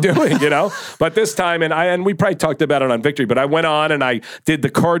at are you doing, But this time, and we probably talked about it on Victory, but I went on and I did the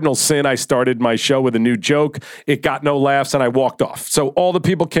cardinal sin. I started my show with a new joke. It got no laughs, and I walked off. So all the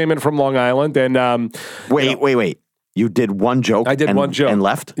people came in from Long Island, and wait. You did one joke. I did one joke and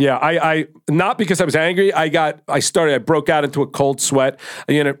left. Yeah, I not because I was angry. I broke out into a cold sweat.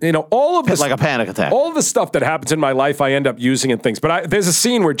 All of this, like a panic attack. All of the stuff that happens in my life, I end up using in things. But there's a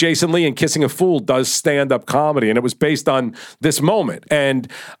scene where Jason Lee in Kissing a Fool does stand-up comedy, and it was based on this moment.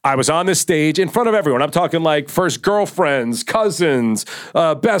 And I was on this stage in front of everyone. I'm talking like first girlfriends, cousins,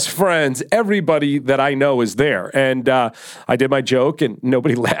 best friends, everybody that I know is there. And I did my joke, and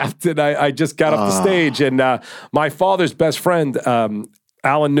nobody laughed. And I just got off the stage, and my father's best friend,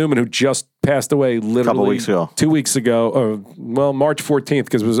 Alan Newman, who just passed away literally couple weeks ago. 2 weeks ago, March 14th,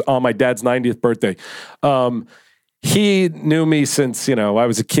 because it was on my dad's 90th birthday. He knew me since, I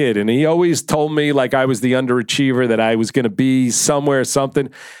was a kid, and he always told me like I was the underachiever, that I was going to be somewhere, something.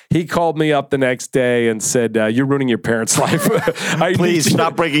 He called me up the next day and said, you're ruining your parents' life. Please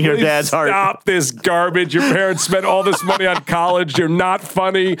stop breaking your dad's heart. Stop this garbage. Your parents spent all this money on college. You're not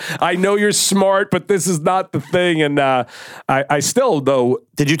funny. I know you're smart, but this is not the thing. And I still, though.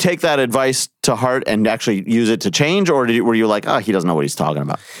 Did you take that advice to heart and actually use it to change, or were you like, he doesn't know what he's talking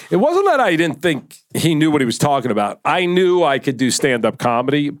about? It wasn't that I didn't think he knew what he was talking about. I knew I could do stand-up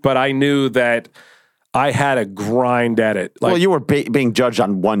comedy, but I knew that I had to grind at it. Well, you were being judged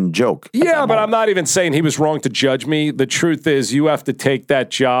on one joke. Yeah, but I'm not even saying he was wrong to judge me. The truth is, you have to take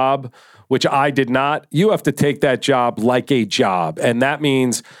that job, which I did not. You have to take that job like a job. And that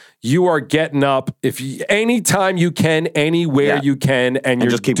means you are getting up anytime you can, anywhere you can, and you're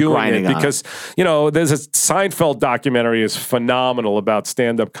just keep doing grinding it because, there's a Seinfeld documentary is phenomenal about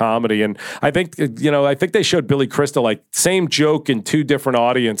stand-up comedy. And I think they showed Billy Crystal, like same joke in two different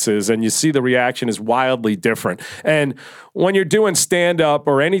audiences, and you see the reaction is wildly different. And when you're doing stand-up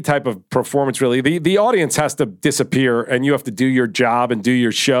or any type of performance, really, the audience has to disappear and you have to do your job and do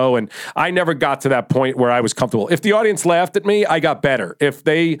your show. And I never got to that point where I was comfortable. If the audience laughed at me, I got better. If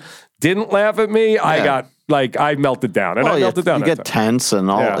they didn't laugh at me, I melted down. And I melted down. You get tense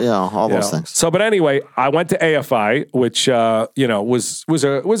and all those things. So, but anyway, I went to AFI, which,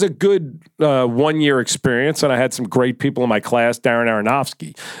 was a good 1 year experience. And I had some great people in my class, Darren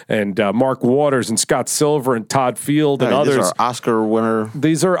Aronofsky and Mark Waters and Scott Silver and Todd Field and others. These are Oscar winner.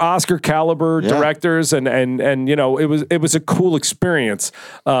 These are Oscar caliber directors. And it was a cool experience.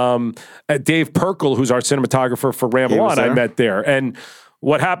 Dave Perkle, who's our cinematographer for Ramble On, I met there. And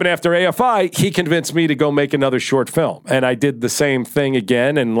what happened after AFI, he convinced me to go make another short film. And I did the same thing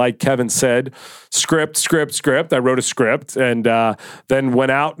again. And like Kevin said, script. I wrote a script and then went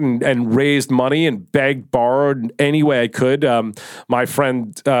out and raised money and begged, borrowed any way I could. My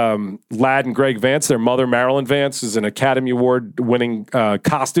friend Ladd and Greg Vance, their mother, Marilyn Vance, is an Academy Award winning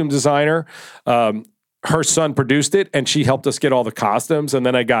costume designer. Her son produced it, and she helped us get all the costumes. And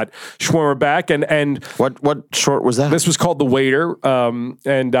then I got Schwimmer back. And what short was that? This was called The Waiter,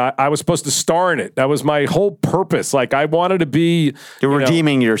 and I was supposed to star in it. That was my whole purpose. Like I wanted to be. You're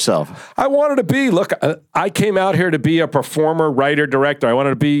redeeming yourself. I wanted to be. Look, I came out here to be a performer, writer, director. I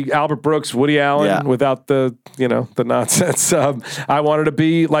wanted to be Albert Brooks, Woody Allen, without the the nonsense. I wanted to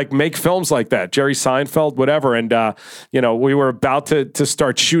be make films like that, Jerry Seinfeld, whatever. And we were about to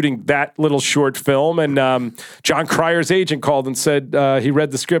start shooting that little short film, and John Cryer's agent called and said he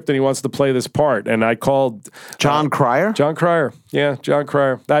read the script and he wants to play this part. And I called John Cryer. John Cryer, John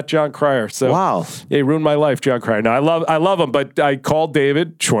Cryer, that John Cryer. So wow, he ruined my life, John Cryer. Now I love him, but I called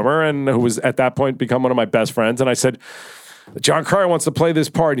David Schwimmer, and who was at that point become one of my best friends, and I said, John Cryer wants to play this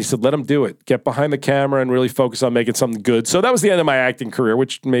part. And he said, let him do it. Get behind the camera and really focus on making something good. So that was the end of my acting career,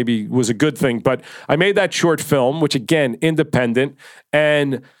 which maybe was a good thing. But I made that short film, which again, independent.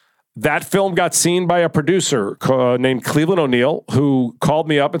 And that film got seen by a producer named Cleveland O'Neill, who called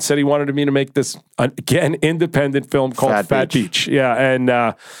me up and said he wanted me to make this, again, independent film called Fat Beach. Yeah.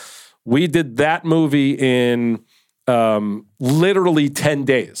 And we did that movie in literally 10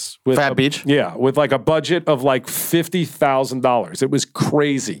 days. With Fat Beach? Yeah, with a budget of $50,000. It was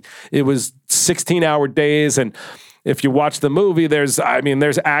crazy. It was 16-hour days, and if you watch the movie, there's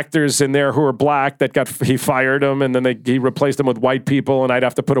actors in there who are black that he fired them, and then he replaced them with white people, and I'd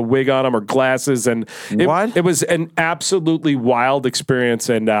have to put a wig on them or glasses, and it was an absolutely wild experience,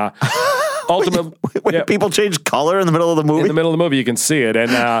 and ultimately, people change color in the middle of the movie. In the middle of the movie, you can see it,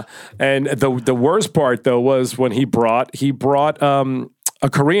 and the worst part though was when he brought a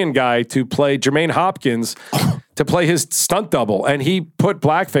Korean guy to play Jermaine Hopkins. To play his stunt double, and he put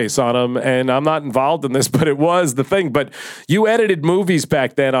blackface on him, and I'm not involved in this, but it was the thing. But you edited movies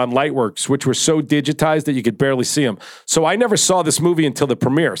back then on Lightworks, which were so digitized that you could barely see them. So I never saw this movie until the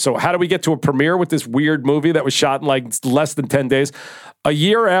premiere. So how do we get to a premiere with this weird movie that was shot in less than 10 days? A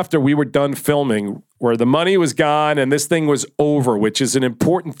year after we were done filming, where the money was gone and this thing was over, which is an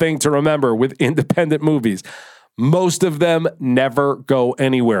important thing to remember with independent movies. Most of them never go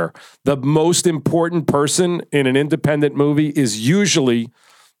anywhere. The most important person in an independent movie is usually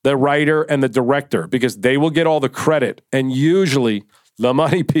the writer and the director, because they will get all the credit. And usually the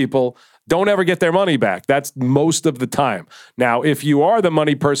money people don't ever get their money back. That's most of the time. Now, if you are the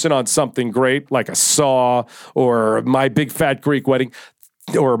money person on something great, like a Saw or My Big Fat Greek Wedding,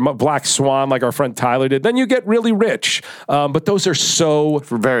 or Black Swan, like our friend Tyler did, then you get really rich. But those are so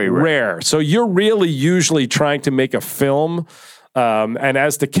very rare. So you're really usually trying to make a film. And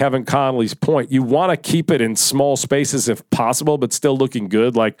as to Kevin Connolly's point, you want to keep it in small spaces if possible, but still looking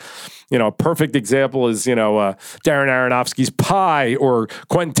good. Like, a perfect example is, Darren Aronofsky's Pi, or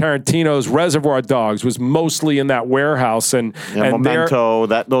Quentin Tarantino's Reservoir Dogs was mostly in that warehouse. And Memento,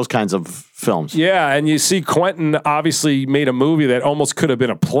 those kinds of films. Yeah, and you see Quentin obviously made a movie that almost could have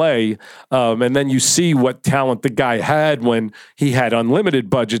been a play, and then you see what talent the guy had when he had unlimited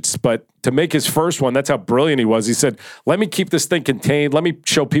budgets, but to make his first one, that's how brilliant he was. He said, let me keep this thing contained. Let me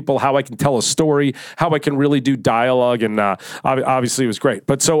show people how I can tell a story, how I can really do dialogue, and obviously it was great.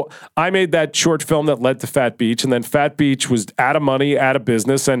 But so I made that short film that led to Fat Beach, and then Fat Beach was out of money, out of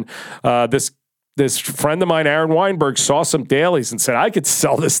business, and this this friend of mine, Aaron Weinberg, saw some dailies and said, I could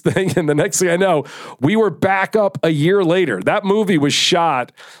sell this thing. And the next thing I know, we were back up a year later. That movie was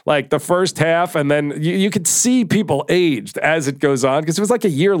shot like the first half, and then you could see people aged as it goes on because it was like a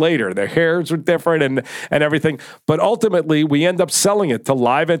year later. Their hairs were different and everything. But ultimately, we end up selling it to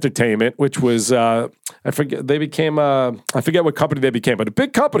Live Entertainment, which was, I forget what company they became, but a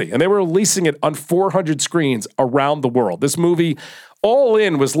big company. And they were releasing it on 400 screens around the world. This movie, all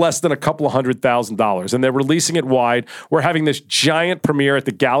in, was less than a couple of $100,000, and they're releasing it wide. We're having this giant premiere at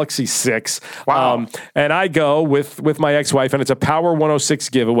the Galaxy 6. Wow. And I go with my ex-wife, and it's a Power 106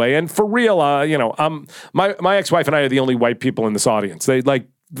 giveaway. And for real, my ex-wife and I are the only white people in this audience. They like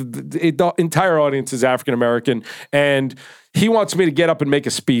the entire audience is African American, and he wants me to get up and make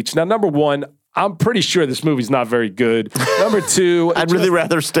a speech. Now, number one, I'm pretty sure this movie's not very good. Number two, I'd really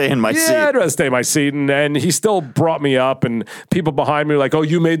rather stay in my seat. Yeah, I'd rather stay in my seat. And he still brought me up, and people behind me were like, oh,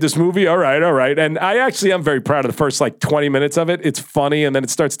 you made this movie? All right. And I actually am very proud of the first like 20 minutes of it. It's funny, and then it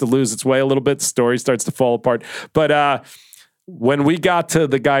starts to lose its way a little bit. The story starts to fall apart. But when we got to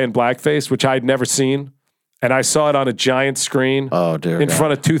the guy in blackface, which I'd never seen, and I saw it on a giant screen in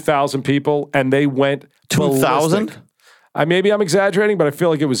front of 2,000 people, and they went 2,000? Maybe I'm exaggerating, but I feel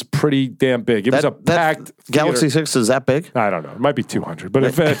like it was pretty damn big. It was a packed Galaxy 6 is that big? I don't know. It might be 200,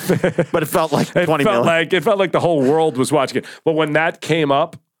 but but it felt like 20 million. It felt like the whole world was watching it. But when that came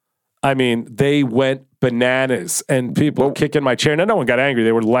up, I mean, they went bananas, and people were kicking my chair. Now, no one got angry.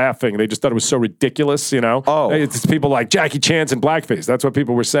 They were laughing. They just thought it was so ridiculous, you know? Oh. It's people like Jackie Chan's in blackface. That's what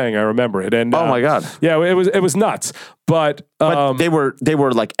people were saying. I remember it. And oh my God. Yeah, it was nuts. But they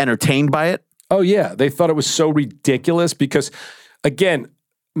were like entertained by it? Oh, yeah. They thought it was so ridiculous because, again,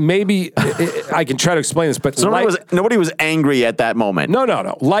 maybe I can try to explain this, but so nobody was angry at that moment. No.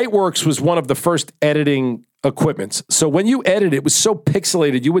 Lightworks was one of the first editing equipments. So when you edit, it was so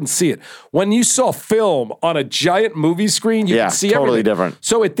pixelated, you wouldn't see it. When you saw film on a giant movie screen, you could see totally everything. Different.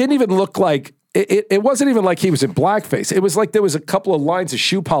 So it didn't even look like it wasn't even like he was in blackface. It was like there was a couple of lines of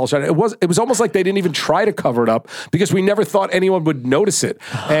shoe polish on it. It was almost like they didn't even try to cover it up because we never thought anyone would notice it.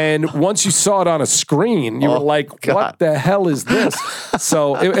 And once you saw it on a screen, you were like, God. What the hell is this?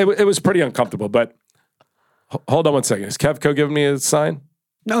 So it was pretty uncomfortable. But hold on one second. Is Kevco giving me a sign?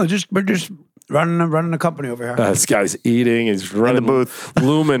 No, we're just running a company over here. This guy's eating. He's running in the booth.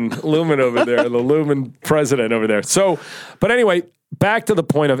 Lumen over there, the Lumen president over there. So, but anyway, back to the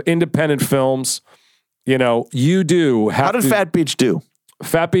point of independent films. You know, you do have How did Fat Beach do?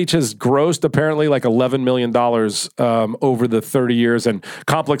 Fat Beach has grossed apparently like $11 million over the 30 years. And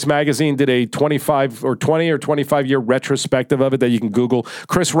Complex Magazine did a 20 or 25 year retrospective of it that you can Google.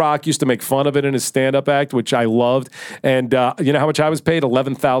 Chris Rock used to make fun of it in his stand-up act, which I loved. And you know how much I was paid?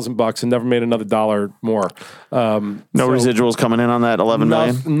 $11,000 and never made another dollar more. No residuals coming in on that 11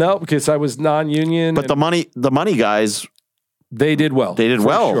 million? No, because I was non-union. But the money guys... They did well. They did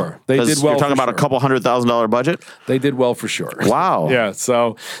well. Sure. They did well. You're talking about a couple $100,000 budget? They did well for sure. Wow. Yeah.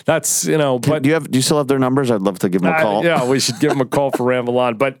 So that's, but do you still have their numbers? I'd love to give them a call. Yeah, we should give them a call for Ramble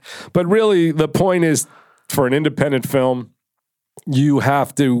On. But really the point is, for an independent film, you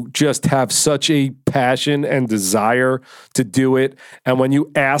have to just have such a passion and desire to do it. And when you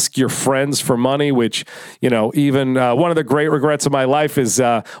ask your friends for money, which, even one of the great regrets of my life is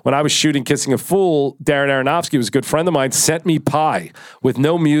when I was shooting Kissing a Fool, Darren Aronofsky, was a good friend of mine, sent me Pi with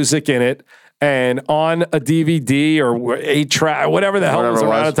no music in it and on a DVD or 8-track, whatever the hell was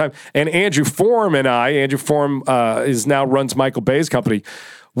around at the time. And Andrew Form is now runs Michael Bay's company.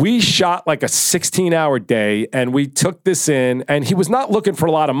 We shot like a 16-hour day, and we took this in, and he was not looking for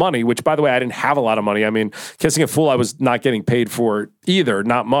a lot of money, which, by the way, I didn't have a lot of money. I mean, Kissing a Fool, I was not getting paid for either,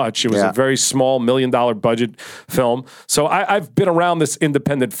 not much. It was a very small $1 million budget film. So I've been around this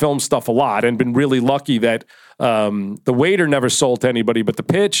independent film stuff a lot and been really lucky that The Waiter never sold to anybody, but The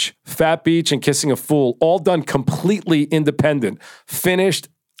Pitch, Fat Beach, and Kissing a Fool, all done completely independent, finished,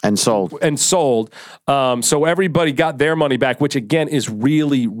 and sold. So everybody got their money back, which again is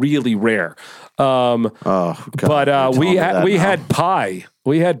really, really rare. But we had Pi.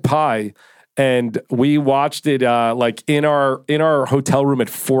 We had Pi, and we watched it like in our hotel room at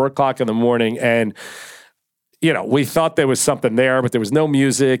 4:00 in the morning, and we thought there was something there, but there was no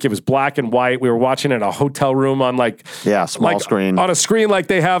music. It was black and white. We were watching it in a hotel room on small screen. On a screen like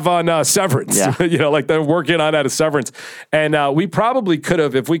they have on Severance. Yeah. Like they're working on at a Severance. And we probably could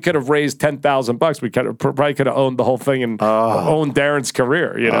have, if we could have raised $10,000, we probably could have owned the whole thing and owned Darren's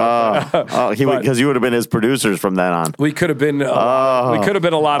career. Because you would have been his producers from then on. We could have been. We could have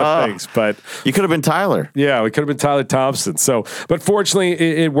been a lot of things, but you could have been Tyler. Yeah, we could have been Tyler Thompson. So, but fortunately,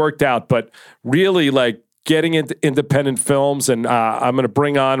 it worked out. But really, getting into independent films, and we'll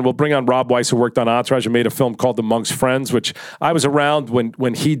bring on Rob Weiss, who worked on Entourage and made a film called Amongst Friends, which I was around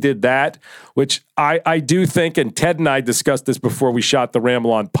when he did that, which I do think, and Ted and I discussed this before we shot the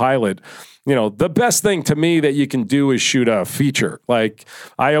Ramble On pilot, the best thing to me that you can do is shoot a feature. Like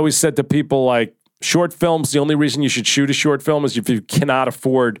I always said to people, like, short films, the only reason you should shoot a short film is if you cannot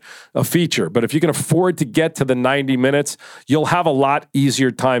afford a feature. But if you can afford to get to the 90 minutes, you'll have a lot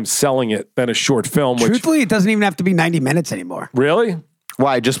easier time selling it than a short film. Truthfully, it doesn't even have to be 90 minutes anymore. Really?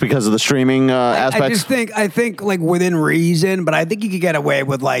 Why? Just because of the streaming aspects? I think like within reason, but I think you could get away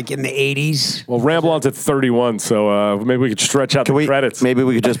with like in the 80s. Well, Ramble On's at 31, so maybe we could stretch out the credits. Maybe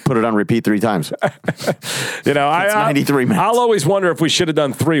we could just put it on repeat 3 times. It's 93 minutes. I'll always wonder if we should have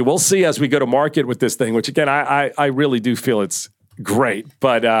done 3. We'll see as we go to market with this thing, which again, I really do feel it's great.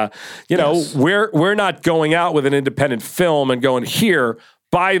 But, yes. we're not going out with an independent film and going, here,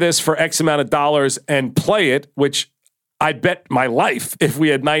 buy this for X amount of dollars and play it, which I'd bet my life if we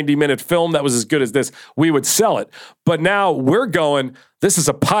had 90-minute film that was as good as this, we would sell it. But now we're going, this is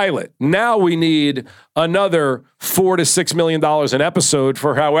a pilot. Now we need another $4 to $6 million an episode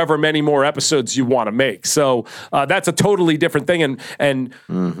for however many more episodes you want to make. So that's a totally different thing. And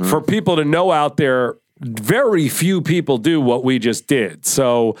for people to know out there, very few people do what we just did.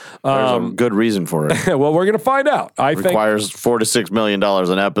 So there's a good reason for it. Well, we're going to find out. It requires $4 to $6 million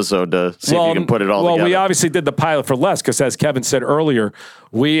an episode to see if you can put it all together. Well, we obviously did the pilot for less because, as Kevin said earlier,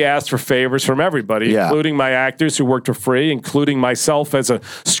 we asked for favors from everybody, including my actors who worked for free, including myself as a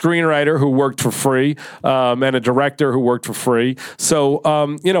screenwriter who worked for free, and a director who worked for free.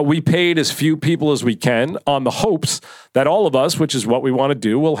 So, we paid as few people as we can on the hopes that all of us, which is what we want to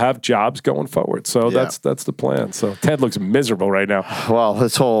do, will have jobs going forward. So that's the plan. So Ted looks miserable right now. Well,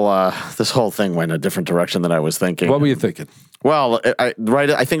 this whole thing went a different direction than I was thinking. What were you thinking? Well, I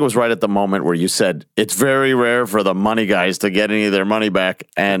think it was right at the moment where you said it's very rare for the money guys to get any of their money back.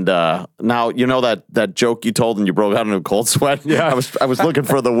 And now that joke you told and you broke out into a cold sweat. Yeah, I was looking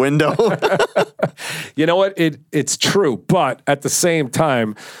for the window. You know what? It's true, but at the same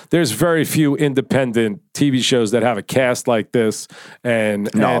time, there's very few independent TV shows that have a cast like this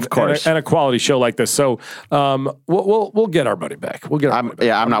and of course, and a quality show like this. So we'll get our money back. We'll get. I'm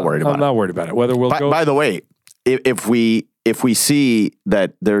not worried about it. I'm not worried about it. Whether By the way, if we see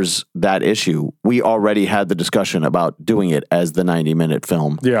that there's that issue, we already had the discussion about doing it as the 90-minute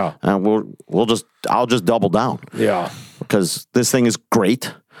film. Yeah, and I'll just double down. Yeah, because this thing is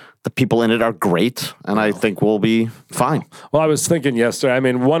great. The people in it are great, and I think we'll be fine. Well, I was thinking yesterday, I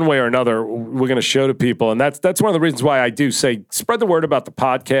mean, one way or another, we're going to show to people, and that's one of the reasons why I do say spread the word about the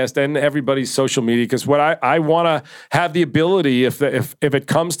podcast and everybody's social media, because what I want to have the ability, if it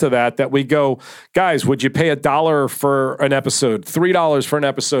comes to that we go, guys, would you pay $1 for an episode, $3 for an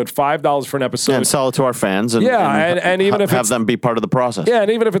episode, $5 for an episode? And sell it to our fans, and even if have them be part of the process. Yeah, and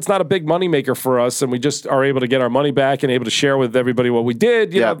even if it's not a big moneymaker for us, and we just are able to get our money back and able to share with everybody what we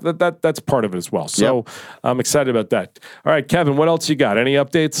did, you know, that's part of it as well. So I'm excited about that. All right, Kevin, what else you got? Any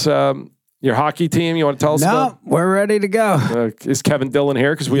updates? Your hockey team, you want to tell us about? No, we're ready to go. Is Kevin Dillon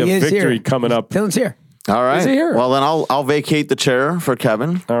here? Because we have victory coming up. Dillon's here. All right. Is he here? Well, then I'll vacate the chair for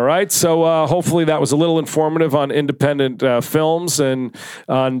Kevin. All right. So hopefully that was a little informative on independent films and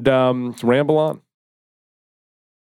Ramble On.